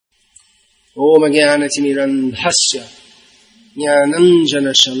Om Jnanatimirandhasya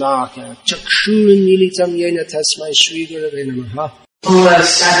Jnananjana-shalaka Chakshurmilitam Yena Tasmai Shri Gurave Namaha. Who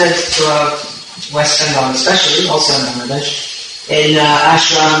scattered throughout West Bengal, especially, also in Bangladesh, in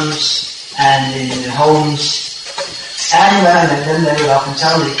ashrams and in homes. And when I met them, they would often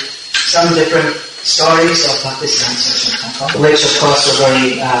tell me some different stories of Bhaktisiddhantaand, which of course were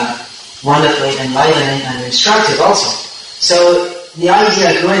very wonderfully enlightening and instructive also. So the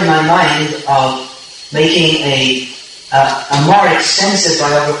idea grew in my mind of making a more extensive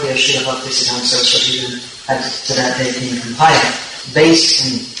biography of Srila Bhaktisiddhanta Saraswati than had to that day been compiled, based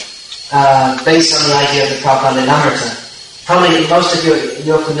on the idea of the Prabhupada Lilamrita. Probably most of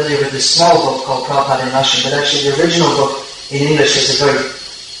you're familiar with the small book called Prabhupada in Russian, but actually the original book in English is a very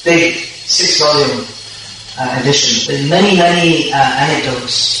big 6-volume edition with many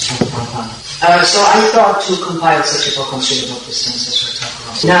anecdotes of Prabhupada. So I thought to compile such a book on Srila Bhaktisiddhanta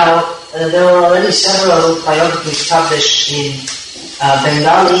Saraswati. Now, there were already several biographies published in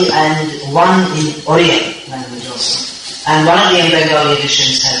Bengali and one in Oriya language also. And one of the Bengali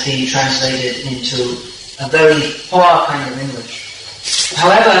editions had been translated into a very poor kind of English.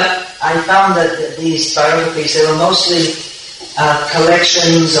 However, I found that these biographies, they were mostly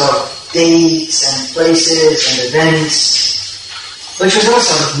collections of dates and places and events, which was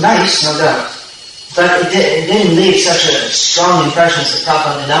also nice, no doubt. But it didn't leave such a strong impression as the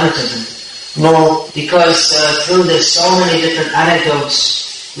Prabhupada Lilamrita did. No, because through so many different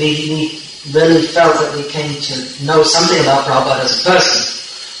anecdotes, we really felt that we came to know something about Prabhupada as a person.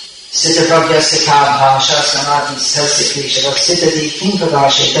 Sita Prabhyasya ka bhasha samadhi sasya krishava sitati kim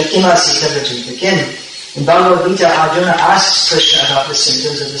prabhasheta kimasita vajita kim. In Bhagavad Gita, Arjuna asks Krishna about the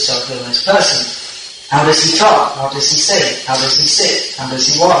symptoms of the self-realized person. How does he talk? How does he say? How does he sit? How does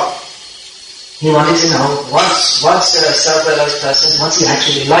he walk? He wanted to know what's a self-realized person, what's he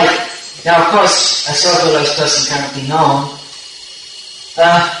actually like. Now, of course, a self-realized person cannot be known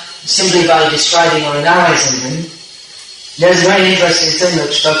simply by describing or analyzing him. There's a very interesting thing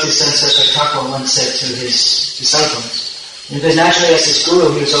which Bhaktisiddhanta Saraswati Thakur once said to his disciples. Because naturally, as his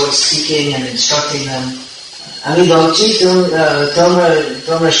guru, he was always speaking and instructing them. He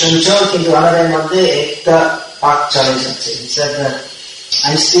said that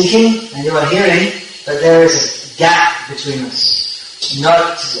I'm speaking and you are hearing, but there is a gap between us.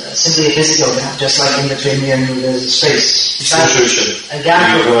 Not simply a physical gap, just like in between me and you there's a space. In fact, a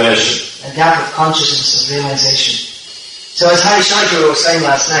gap of consciousness, of realization. So as Hari Shankar was saying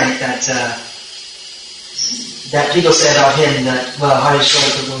last night, that people say about him that, well, Hari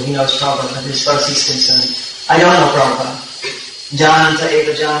Shankar, he knows Prabhupada, but as far as he's concerned, I don't know Prabhupada. Jananta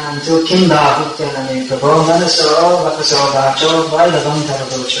eva janantu kimba bhuktaname prabho manaso vakaso vacho vailavam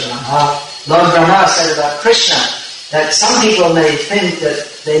taravochara. Lord Brahma said about Krishna that some people may think that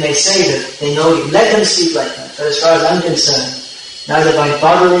they may say that they know you. Let them speak like that. But as far as I'm concerned, neither by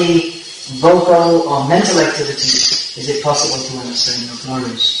bodily, vocal, or mental activities is it possible to understand your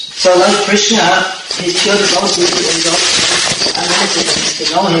glories. So like Krishna, his pure devotee is also unlimited to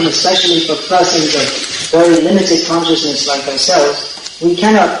know him, especially for persons of very limited consciousness like ourselves. We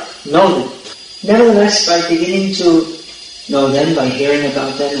cannot know them. Nevertheless, by beginning to know them, by hearing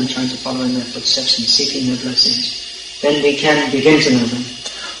about them and trying to follow in their footsteps and seeking their blessings, then we can begin to know them.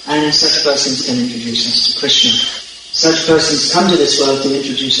 And such persons can introduce us to Krishna. Such persons come to this world to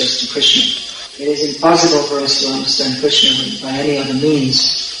introduce us to Krishna. It is impossible for us to understand Krishna by any other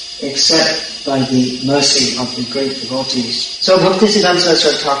means except by the mercy of the great devotees. So Bhaktisiddhanta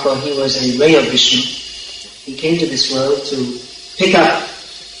Saraswati Thakur, he was a ray of Vishnu. He came to this world to pick up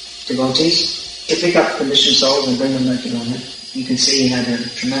devotees, to pick up conditioned souls and bring them back to Godhead. You can see he had a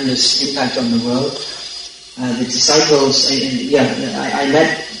tremendous impact on the world. The disciples, I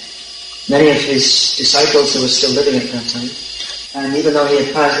met many of his disciples who were still living at that time. And even though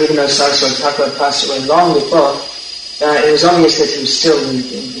Saraswati Thakur had passed away long before, it was obvious that he was still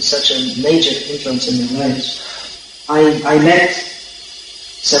such a major influence in their lives. I met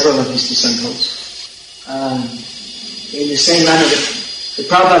several of his disciples. In the same manner, the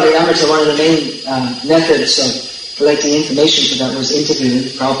Prabhupada Lilamrita, one of the main methods of collecting information for that was interviewing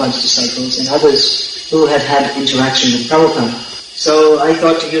Prabhupada's disciples and others who had had interaction with Prabhupada. So I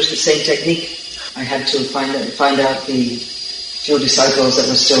thought to use the same technique. I had to find out the few disciples that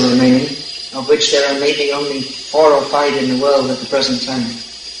were still remaining, of which there are maybe only 4 or 5 in the world at the present time.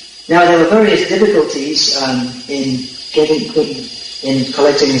 Now there were various difficulties in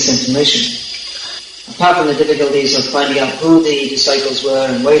collecting this information. Apart from the difficulties of finding out who the disciples were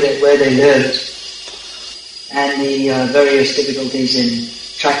and where they lived, and the various difficulties in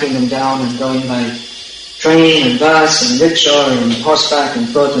tracking them down and going by train and bus and rickshaw and horseback and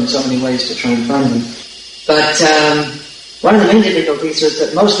foot and so many ways to try and find them. But one of the main difficulties was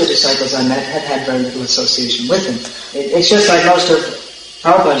that most of the disciples I met had very little association with him. It's just like most of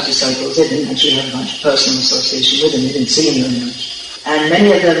Prabhupada's disciples, they didn't actually have much personal association with him. They didn't see him very much. And many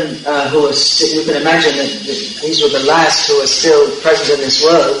of them you can imagine that these were the last who were still present in this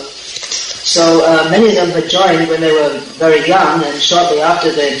world. So many of them had joined when they were very young, and shortly after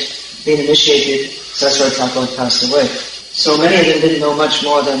they'd been initiated, Saraswati Thakur had passed away. So many of them didn't know much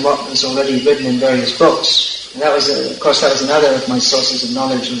more than what was already written in various books. And that was, of course, that was another of my sources of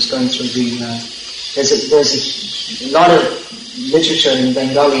knowledge. Was going through there's a lot of literature in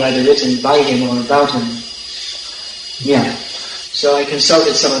Bengali either written by him or about him. Yeah. So I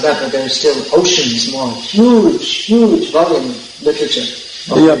consulted some of that, but there are still oceans more, huge volume of literature.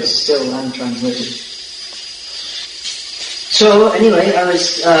 It's still untranslated. So anyway, I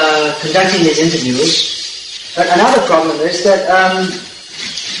was conducting these interviews. But another problem is that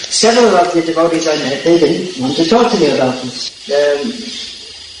several of the devotees I met, they didn't want to talk to me about this.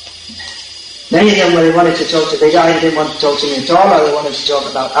 Many of them, when they wanted to talk to me, they either didn't want to talk to me at all, or they wanted to talk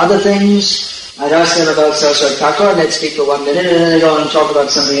about other things. I'd ask them about Saraswati Thakur, and they'd speak for 1 minute, and then they'd go and talk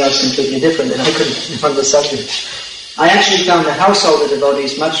about something else completely different, and I couldn't understand it. I actually found the householder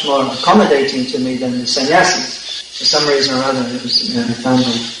devotees much more accommodating to me than the sannyasis. For some reason or other, it was, I found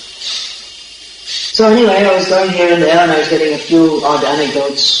them. So anyway, I was going here and there, and I was getting a few odd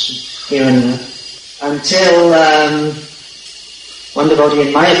anecdotes here and there, until one devotee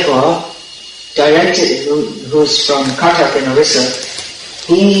in Mayapur, who's from Cuttack in Orissa,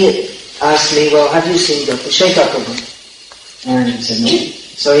 he asked me, well, have you seen Dr. Shekhar Prabhu? And I said, no.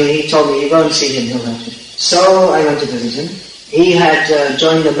 So he told me, you go and see him, he'll have you. So I went to visit him. He had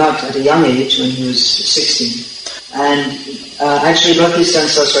joined the Math at a young age when he was 16. And actually, Bhaktisiddhanta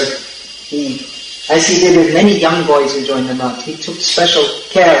Saraswati, as he did with many young boys who joined the Math, he took special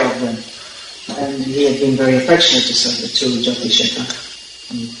care of them. And he had been very affectionate to Jyoti Shekhar.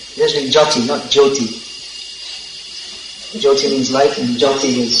 It has been Jyoti, not Jyoti. Jyoti means light, and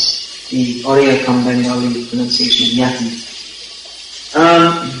Jyoti is the Oriya Bengali pronunciation of Yati.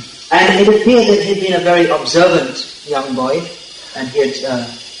 And it appeared that he'd been a very observant young boy, and he had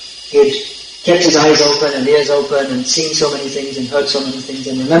kept his eyes open and ears open and seen so many things and heard so many things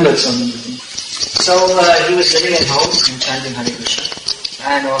and remembered so many things. So he was living at home and chanting Hare Krishna,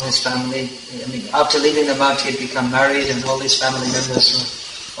 and all his family. I mean, after leaving the Math, he had become married, and all his family members were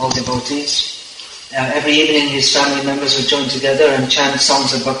all devotees. Every evening his family members would join together and chant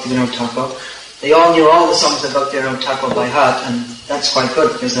songs of Bhaktivinoda Thakur. They all knew all the songs of Bhaktivinoda Thakur by heart, and that's quite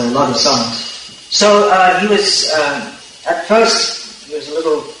good because there are a lot of songs. So he was, at first, he was a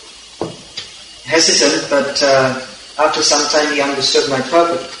little hesitant, but after some time he understood my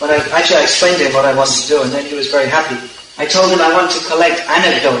purpose. But I explained to him what I wanted to do, and then he was very happy. I told him I want to collect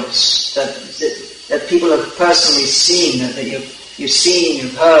anecdotes that people have personally seen, that you've seen,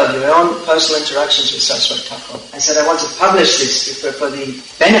 you've heard, your own personal interactions with Saraswati Thakur. I said I want to publish this for the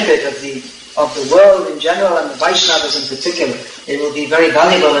benefit of the world in general and the Vaishnavas in particular. It will be very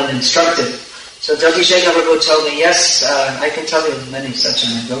valuable and instructive. So Jyoti Shekhar Prabhu told me, yes, I can tell you many such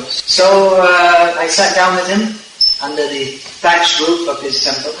anecdotes. So I sat down with him under the thatched roof of his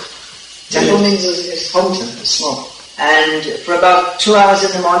temple. Temple means his home temple, small. And for about 2 hours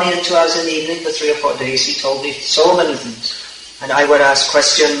in the morning and 2 hours in the evening for 3 or 4 days, he told me so many things. And I would ask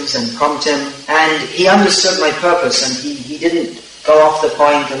questions and prompt him. And he understood my purpose, and he didn't go off the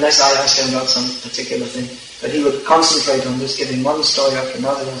point unless I asked him about some particular thing. But he would concentrate on just giving one story after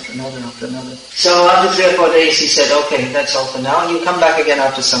another, after another, after another. So after 3 or 4 days he said, okay, that's all for now, and you come back again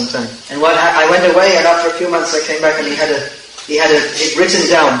after some time. And I went away, and after a few months I came back, and he had it written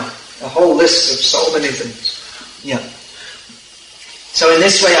down, a whole list of so many things. Yeah. So in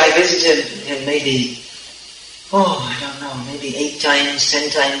this way I visited him maybe, I don't know, maybe 8 times, 10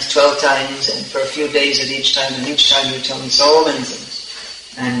 times, 12 times, and for a few days at each time, and each time he would tell me so many things.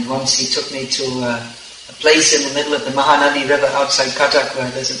 And once he took me to a place in the middle of the Mahanadi River outside Cuttack where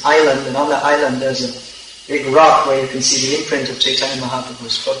there's an island, and on the island there's a big rock where you can see the imprint of Chaitanya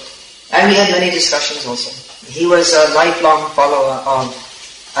Mahaprabhu's foot. And we had many discussions also. He was a lifelong follower of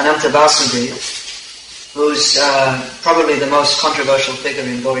Ananta Vasudeva, who's probably the most controversial figure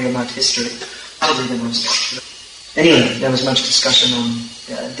in Gaudiya Math history. Probably the most controversial. Anyway, there was much discussion on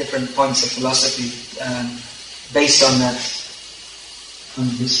different points of philosophy based on that, on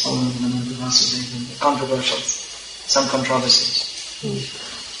this following of Ananta Vasudeva, and the controversial, some controversies.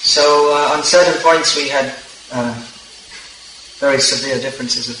 So on certain points we had very severe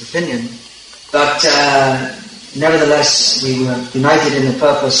differences of opinion, but nevertheless we were united in the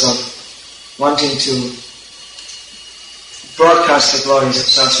purpose of wanting to broadcast the glories of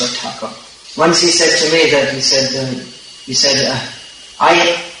Saraswati Thakur. Once he said to me that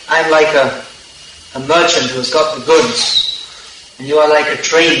I'm like a merchant who has got the goods, and you are like a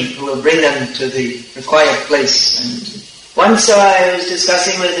train who will bring them to the required place. And once I was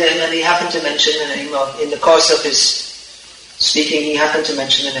discussing with him, and he happened to mention the name of, in the course of his speaking, he happened to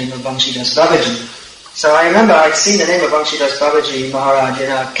mention the name of Banshidas Babaji. So I remember I'd seen the name of Banshidas Babaji Maharaj in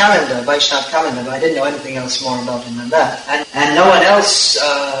a calendar, Vaishnava calendar, but I didn't know anything else more about him than that. And no one else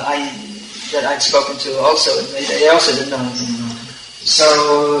that I'd spoken to also, they also didn't know anything about him. So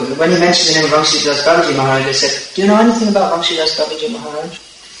when he mentioned the name of Banshidas Babaji Maharaj, I said, do you know anything about Banshidas Babaji Maharaj?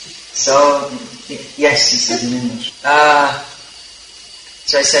 So, yes, he said in English.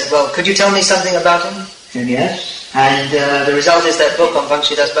 So I said, well, could you tell me something about him? He said, yes. And the result is that book on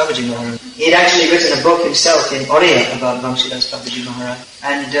Banshidas Babaji Maharaj. He had actually written a book himself in Oriya about Banshidas Babaji Maharaj.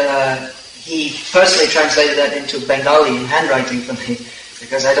 And he personally translated that into Bengali in handwriting for me,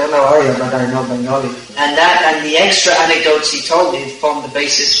 because I don't know Oriya, but I know Bengali. And that and the extra anecdotes he told me formed the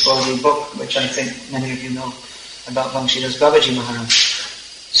basis for the book, which I think many of you know, about Banshidas Babaji Maharaj.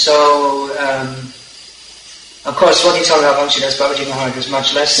 So, of course, what he told about Banshidas Babaji Maharaj was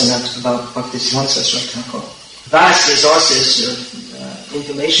much less than that about Bhaktisiddhantaand Thakur. Vast resources of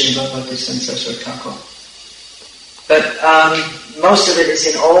information about Bhaktisiddhantaand Thakur. But most of it is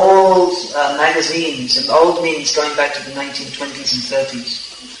in old magazines, and old means going back to the 1920s and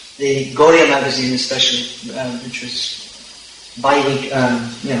 30s. The Gauriya magazine especially, which was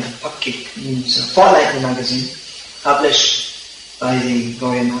Upkick, means a fortnightly magazine, published by the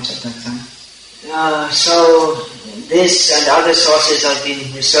Gauriya Math at that time. So this and other sources I've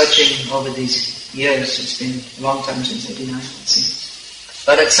been researching over these years. It's been a long time since 89, it seems.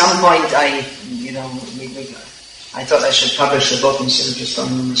 But at some point I thought I should publish a book instead of just going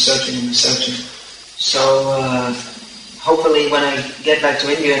and researching. So hopefully when I get back to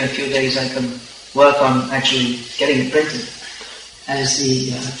India in a few days I can work on actually getting it printed, as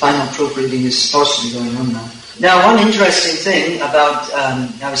the final proofreading is supposed to be going on now. Now, one interesting thing about,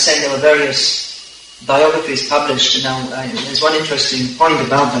 I was saying there were various biographies published. Now, there's one interesting point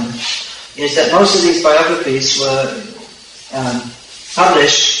about them, is that most of these biographies were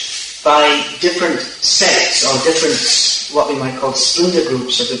published by different sects or different, what we might call splinter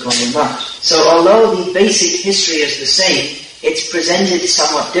groups of the Gauriya Math. So although the basic history is the same, it's presented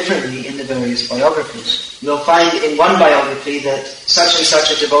somewhat differently in the various biographies. You'll find in one biography that such and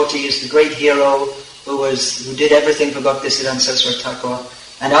such a devotee is the great hero who did everything for Bhaktisiddhantaand Thakur,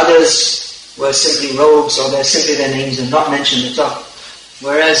 and others were simply rogues, or their names are not mentioned at all.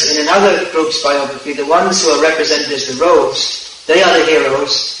 Whereas in another group's biography, the ones who are represented as the rogues, they are the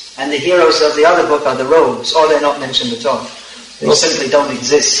heroes, and the heroes of the other book are the rogues, or they're not mentioned at all. They simply don't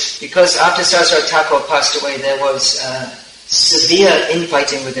exist. Because after Saraswati Thakur passed away, there was severe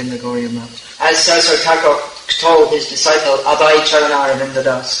infighting within the Gauriya Math. As Saraswati Thakur told his disciple, Abhay Charana Aravinda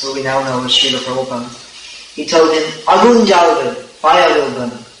Das, who we now know as Srila Prabhupada, he told him, Agun Jalve, fire will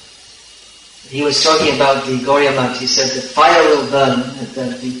burn. He was talking about the Gauriya Math. He said the fire will burn,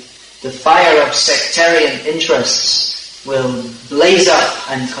 the fire of sectarian interests will blaze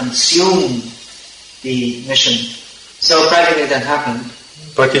up and consume the mission. So practically that happened.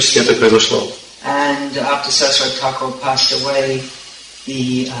 Практически это произошло. And after Saraswati Thakur passed away,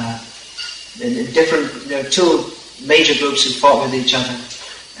 there were two major groups who fought with each other.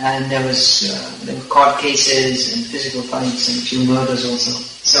 And there were court cases and physical fights and a few murders also.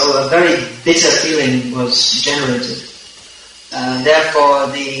 So a very bitter feeling was generated. Therefore,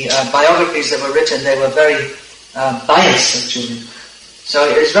 the biographies that were written, they were very biased actually. So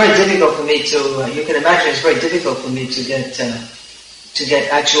it was very difficult for me to, you can imagine it's very difficult for me to get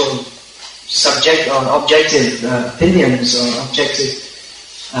actual subject or objective opinions or objective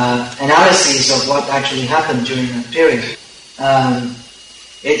analyses of what actually happened during that period.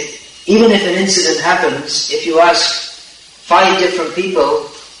 Even if an incident happens, if you ask 5 different people,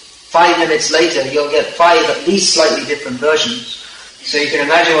 5 minutes later, you'll get 5 at least slightly different versions. So you can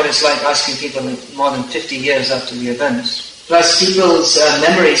imagine what it's like asking people more than 50 years after the event. Plus, people's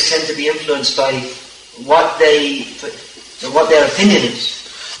memories tend to be influenced by what their opinion is.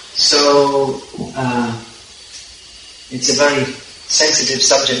 So it's a very sensitive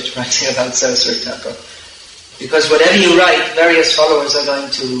subject writing about Saraswati Thakur. Because whatever you write, various followers are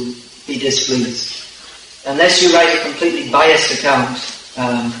going to be displeased. Unless you write a completely biased account,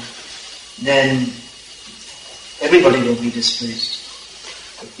 then everybody will be displeased.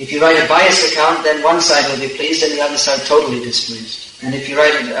 If you write a biased account, then one side will be pleased and the other side totally displeased. And if you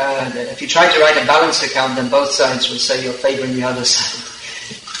try to write a balanced account, then both sides will say you're favoring the other side.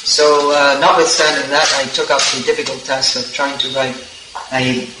 So, notwithstanding that, I took up the difficult task of trying to write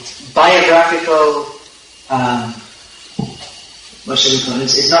a biographical, what should we call it?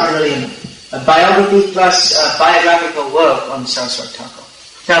 It's not really a biography plus a biographical work on Saraswati Thakur.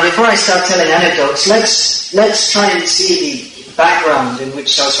 Now, before I start telling anecdotes, let's try and see the background in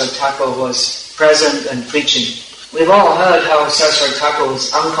which Saraswati Thakur was present and preaching. We've all heard how Saraswati Thakur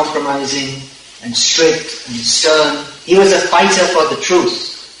was uncompromising and strict and stern. He was a fighter for the truth.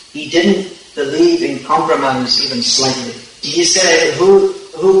 He didn't believe in compromise even slightly. He said,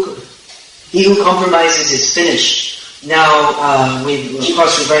 he who compromises is finished. Now, we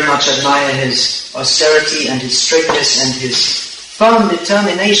very much admire his austerity and his strictness and his firm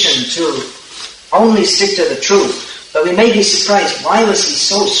determination to only stick to the truth. But we may be surprised, why was he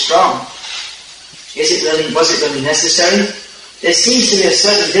so strong? Was it really necessary? There seems to be a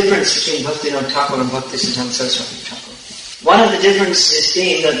certain difference between Bhaktivinoda Thakur and Bhaktisiddhanta Saraswati Thakur. One of the differences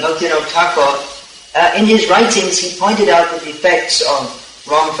being that Bhaktivinoda Thakur, in his writings, he pointed out the defects of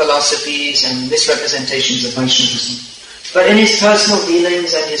wrong philosophies and misrepresentations of Vaishnavism. But in his personal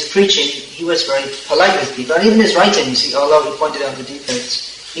dealings and his preaching, he was very polite with people. And even his writings, although he pointed out the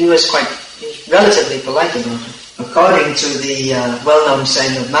defects, he was relatively polite about it. According to the well-known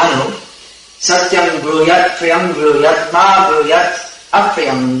saying of Manu, Satyam bruyat priyam bruyat ma bruyat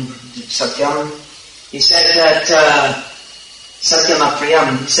apriyam satyam. He said that Satyam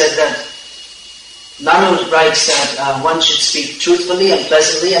apriyam. He said that Manu writes that one should speak truthfully and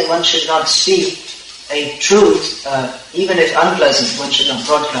pleasantly, and one should not speak a truth, even if unpleasant. One should not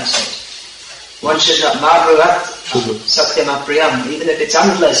broadcast it. One should not ma bruyat satyam apriyam. Even if it's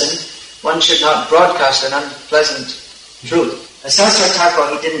unpleasant, one should not broadcast an unpleasant truth. Saraswati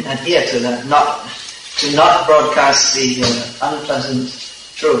Thakur, he didn't adhere to that, not broadcast the unpleasant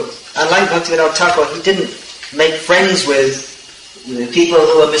truth. Unlike Bhaktivinoda Thakur, he didn't make friends with people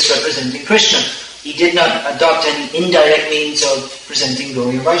who were misrepresenting Krishna. He did not adopt any indirect means of presenting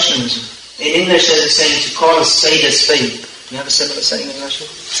Gaudiya Vaishnavism. In English, there's a saying, to call a spade a spade. You have a similar saying in Russian?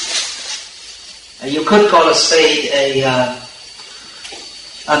 You could call a spade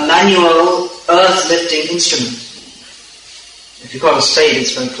a manual earth-lifting instrument. If you call a spade,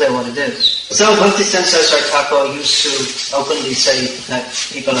 it's very clear what it is. So Bhaktisiddhanta Saraswati Thakur used to openly say that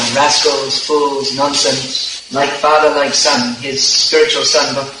people are rascals, fools, nonsense, like father, like son. His spiritual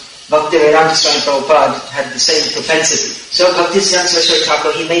son, Bhaktivedanta Swami Prabhupada, had the same propensity. So Bhaktisiddhanta Saraswati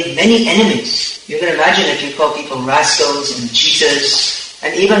Thakur, he made many enemies. You can imagine if you call people rascals and cheaters,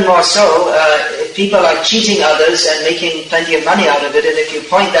 and even more so, if people are cheating others and making plenty of money out of it, and if you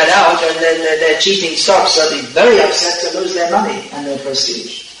point that out and then their cheating stops, they'll be very upset to lose their money and their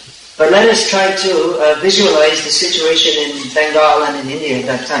prestige. But let us try to visualize the situation in Bengal and in India at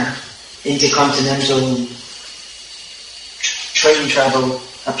that time. Intercontinental plane travel.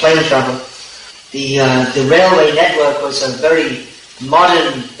 The railway network was a very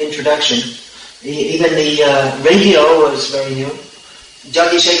modern introduction. Even the radio was very new.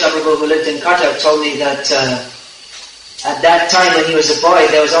 Jagdishekar Prabhu, who lived in Cuttack, told me that at that time when he was a boy,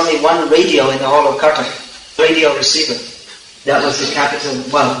 there was only one radio in the whole of Cuttack, radio receiver. That was the capital,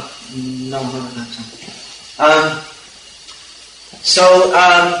 not at that time.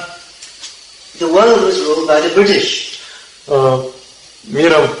 The world was ruled by the British.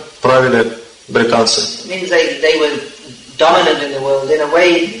 Миром правили британцы. It means they were dominant in the world in a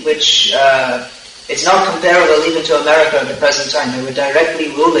way which it's not comparable even to America at the present time. They were directly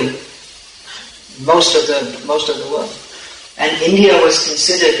ruling most of the world. And India was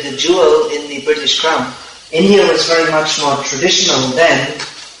considered the jewel in the British crown. India was very much more traditional then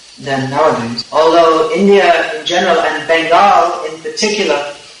than nowadays. Although India in general and Bengal in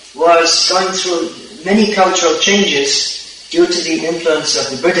particular was going through many cultural changes due to the influence of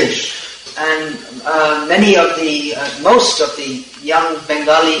the British. And most of the young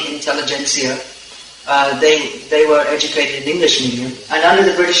Bengali intelligentsia, they were educated in English medium, and under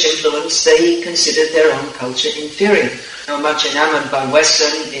the British influence, they considered their own culture inferior. They were much enamored by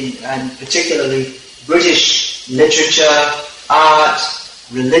Western, and particularly British literature, art,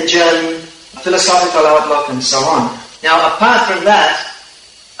 religion, philosophical outlook, and so on. Now, apart from that,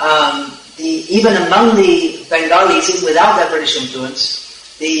 even among the Bengalis, even without that British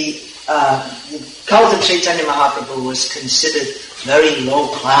influence, the cult of Chaitanya Mahaprabhu was considered very low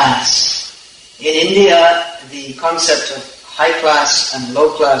class. In India, the concept of high class and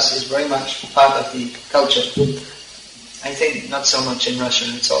low class is very much part of the culture. I think not so much in Russia.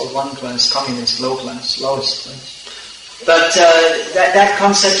 It's all one class, communist, low class, lowest class. But that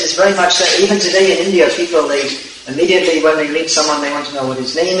concept is very much there. Even today in India, people, they immediately when they meet someone, they want to know what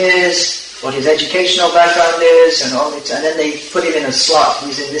his name is, what his educational background is, and then they put him in a slot.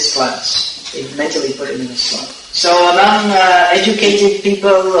 He's in this class. They mentally put him in a slot. So among educated people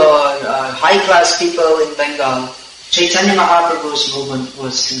or high-class people in Bengal, Chaitanya Mahaprabhu's movement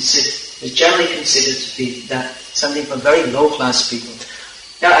was generally considered to be something for very low-class people.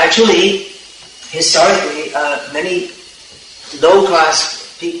 Now, actually, historically, many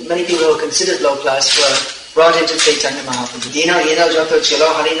people who were considered low-class were brought into Chaitanya Mahaprabhu. Jato Chilo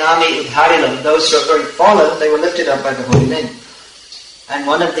Harinami Udharilam. Those who are very fallen, they were lifted up by the holy name. And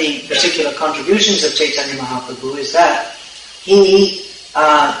one of the particular contributions of Chaitanya Mahaprabhu is that he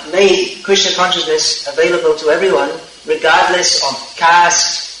made Krishna consciousness available to everyone, regardless of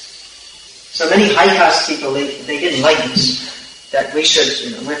caste. So many high caste people, they didn't like this. That we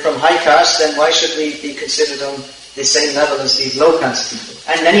should, we're from high caste, then why should we be considered on the same level as these low caste people?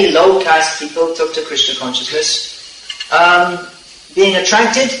 And many low caste people took to Krishna consciousness, being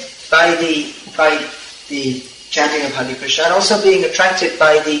attracted by the chanting of Hare Krishna, and also being attracted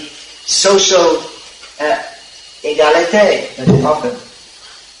by the social egalite that it offered.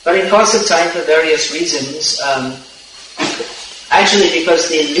 But in course of time, for various reasons, actually because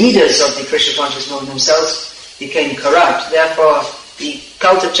the leaders of the Krishna conscious movement themselves became corrupt, therefore the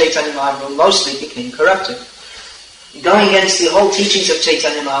cult of Chaitanya Mahaprabhu mostly became corrupted. Going against the whole teachings of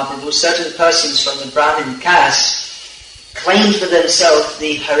Chaitanya Mahaprabhu, certain persons from the Brahmin caste claimed for themselves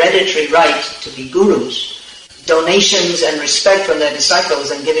the hereditary right to be gurus, donations and respect from their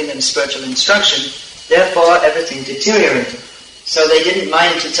disciples and giving them spiritual instruction. Therefore, everything deteriorated. So they didn't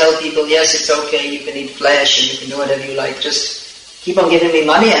mind to tell people, yes, it's okay, you can eat flesh and you can do whatever you like, just keep on giving me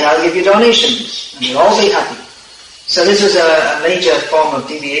money and I'll give you donations, and you'll all be happy. So this was a major form of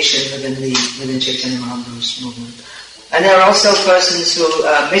deviation within Chaitanya Mahaprabhu's movement. And there are also persons who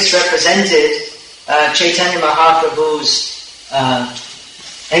misrepresented Chaitanya Mahaprabhu's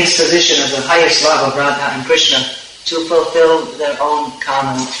exposition of the highest love of Radha and Krishna to fulfill their own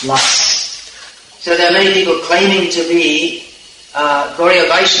karma lusts. So there are many people claiming to be Gauriya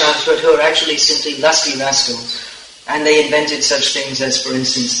Vaishnavas, but who are actually simply lusty rascals. And they invented such things as, for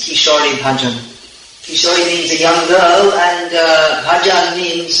instance, Kishori Bhajan. Kishori means a young girl, and Bhajan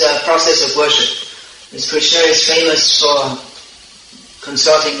means a process of worship. As Krishna is famous for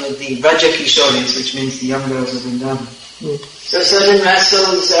consorting with the Vraja Kishoris, which means the young girls of Vrindavan. So certain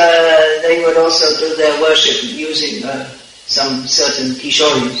rascals, they would also do their worship using some certain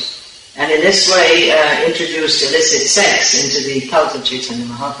Kishoris. And in this way introduced illicit sex into the cult of Chaitanya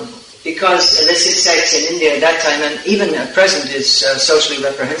Mahaprabhu. Because illicit sex in India at that time, and even at present, is socially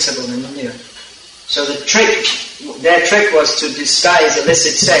reprehensible in India. So their trick was to disguise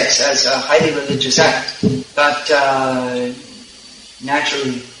illicit sex as a highly religious act. But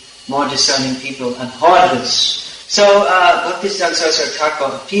naturally, more discerning people abhorred this. So Bhaktisiddhantaand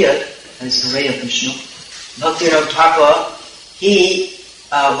Thakur appeared as Hare Vishnu. Bhaktivinoda Thakur, he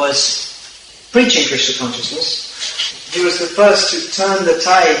was preaching Krishna consciousness. He was the first to turn the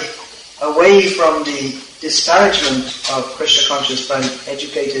tide away from the disparagement of Krishna consciousness by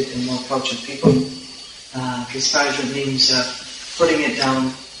educated and more cultured people. Disparagement means putting it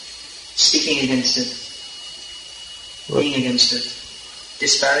down, speaking against it, being against it.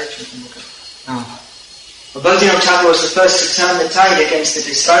 Disparage? Bhaktivinoda Thakur was the first to turn the tide against the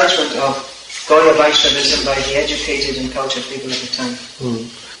disparagement of Gauriya Vaishnavism by the educated and cultured people at the time.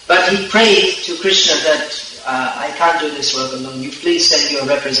 But he prayed to Krishna that I can't do this work alone, you please send you a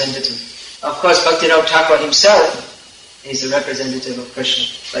representative. Of course, Bhaktivinoda Thakur himself is a representative of Krishna,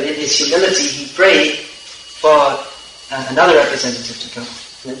 but in his humility he prayed for another representative to come.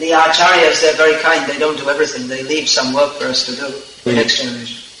 The acharyas, they're very kind, they don't do everything, they leave some work for us to do for the next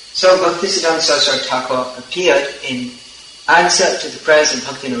generation. So Bhaktisiddhantaand Thakur appeared in answer to the prayers of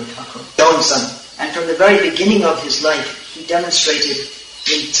Bhaktivinoda Thakur, his own son. And from the very beginning of his life, he demonstrated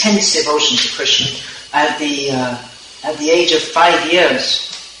intense devotion to Krishna. At the age of 5 years,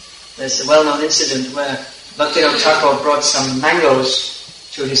 there's a well-known incident where Bhaktivinoda Thakur brought some mangoes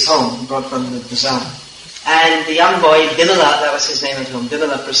to his home, brought from the bazaar. And the young boy, Bimala, that was his name at home,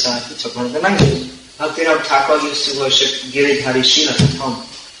 Bimala Prasad, he took one of the mangoes. Bhaktivinoda Thakur used to worship Giridhari Shila at home.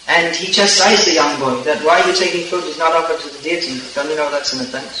 And he chastised the young boy that why are you taking food is not offered to the deity? Don't you know that's an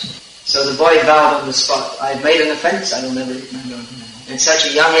offense? So the boy vowed on the spot, I've made an offense, I will never eat mango again. At such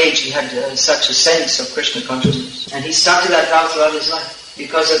a young age he had such a sense of Krishna consciousness. And he stuck to that vow throughout his life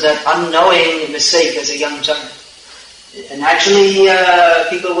because of that unknowing mistake as a young child. And actually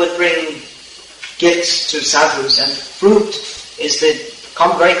people would bring gifts to sadhus, and fruit is the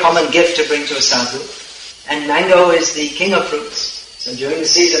very common gift to bring to a sadhu. And mango is the king of fruits. So during the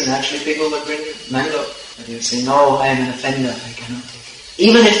season, naturally people would bring mango. But he would say, no, I am an offender, I cannot take it.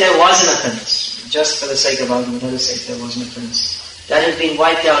 Even if there was an offense, just for the sake of argument, let us say if there was an offense, that had been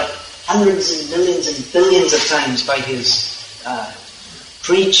wiped out hundreds and millions and billions of times by his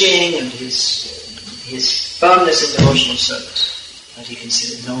preaching and his firmness in devotional service. But he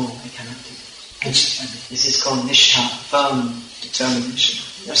considered, no, I cannot do it. This is called nishtha, firm determination.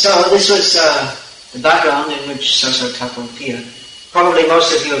 So this was the background in which Saraswati Thakur appeared. Probably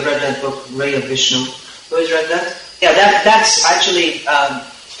most of you have read that book, Ray of Vishnu. Who has read that? Yeah, that's actually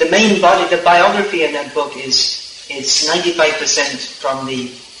the main body. The biography in that book it's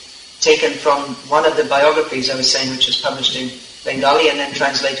 95% taken from one of the biographies I was saying, which was published in Bengali and then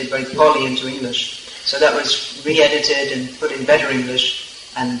translated very poorly into English. So that was re-edited and put in better English,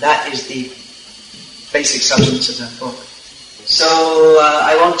 and that is the basic substance of that book. So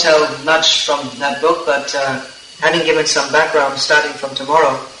I won't tell much from that book, but having given some background, starting from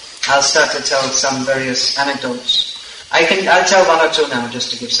tomorrow, I'll start to tell some various anecdotes. I'll tell one or two now,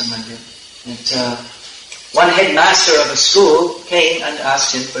 just to give some idea. That one headmaster of a school came and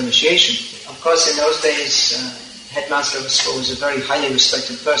asked him for initiation. Of course, in those days, headmaster of a school was a very highly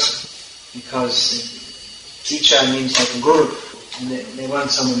respected person, because teacher means like a guru, and there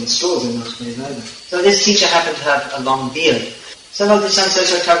weren't so many schools in those days either. So this teacher happened to have a long beard. So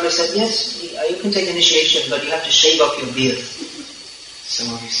Bhaktisiddhantaand Thakur said, yes, you can take initiation, but you have to shave off your beard. So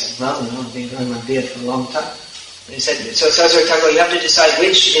he said, well, I've been growing my beard for a long time. He said, so Saraswati Thakur, you have to decide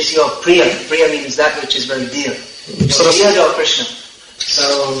which is your priya. Priya means that which is very dear. Your beard or Krishna?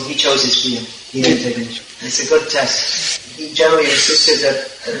 So he chose his beard. He didn't take initiation. It's a good test. He generally insisted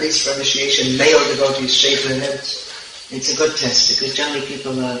that, at least for initiation, male devotees shave their heads. It's a good test, because generally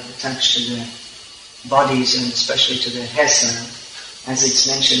people are attached to their bodies, and especially to their hairstyle. As it's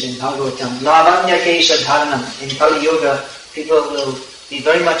mentioned in Bhagavatam, Lavanya Kesha Dharanam. In Kali Yoga, people will be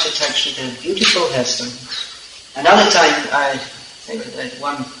very much attached to their beautiful hairstyles. Another time, I think that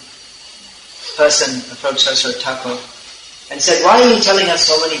one person approached Saraswati Thakur and said, why are you telling us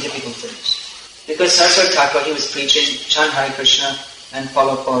so many difficult things? Because Saraswati Thakur, he was preaching chant Hare Krishna and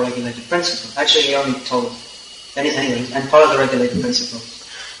follow 4 regulated principles. Actually, he only told, anyway, and follow the regulated principles,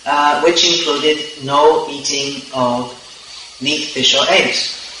 which included no eating of meat, fish or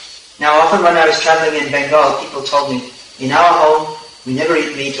eggs. Now, often when I was traveling in Bengal, people told me, in our home, we never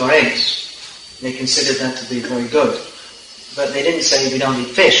eat meat or eggs. They considered that to be very good. But they didn't say we don't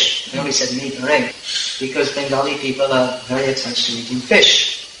eat fish. They only said meat or egg. Because Bengali people are very attached to eating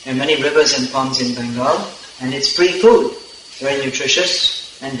fish. There are many rivers and ponds in Bengal, and it's free food. Very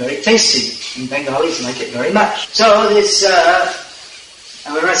nutritious and very tasty. And Bengalis like it very much. So this,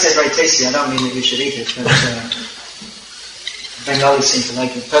 and when I say very tasty, I don't mean that you should eat it, but Bengalis seem to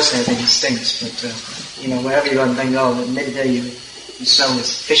like it. Personally, I think it stinks, but wherever you are in Bengal, at midday you smell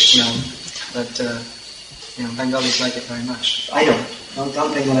this fish smell. But, Bengalis like it very much. I don't.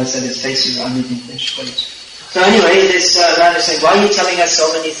 Don't think when I said it's tasty that I'm eating fish, please. So anyway, this man is saying, why are you telling us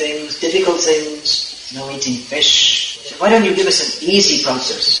so many things, difficult things, no eating fish? So why don't you give us an easy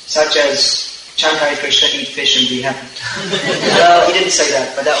process, such as chant Hare Krishna, eat fish and be happy? Well, he didn't say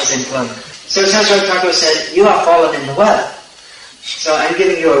that, but that was implied. So Saraswati Thakur said, you are fallen in the well. So I'm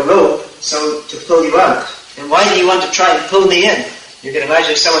giving you a rope to pull you out. And why do you want to try and pull me in? You can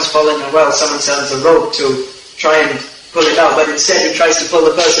imagine if someone's fallen in a well, someone sends a rope to try and pull it out, but instead he tries to pull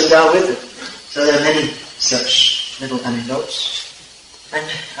the person down with it. So there are many such little anecdotes. And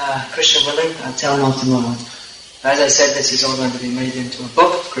Krishna willing, I'll tell more tomorrow. As I said, this is all going to be made into a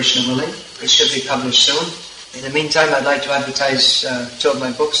book, Krishna willing. It should be published soon. In the meantime, I'd like to advertise 2 of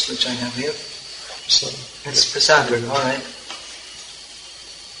my books, which I have here. So, it's prasad, alright.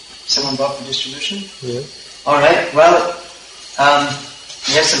 Someone bought for distribution? Yeah. Alright, well,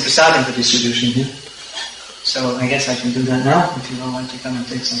 we have some prasadam for distribution here. So I guess I can do that now. If you all want to come and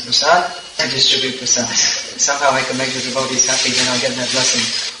take some prasad, I distribute prasad. Somehow I can make the devotees happy, then I'll get their blessing.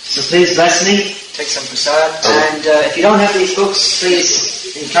 So please bless me, take some prasad. And if you don't have these books,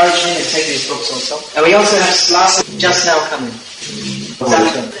 please encourage me to take these books also. And we also have slasa just now coming.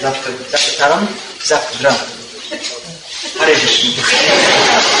 Zaptaram, Zaptram. Hare Krishna.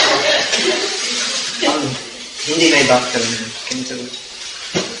 Hindi में बात करेंगे किंतु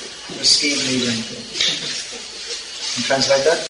उसकी नहीं जानते. Translate that.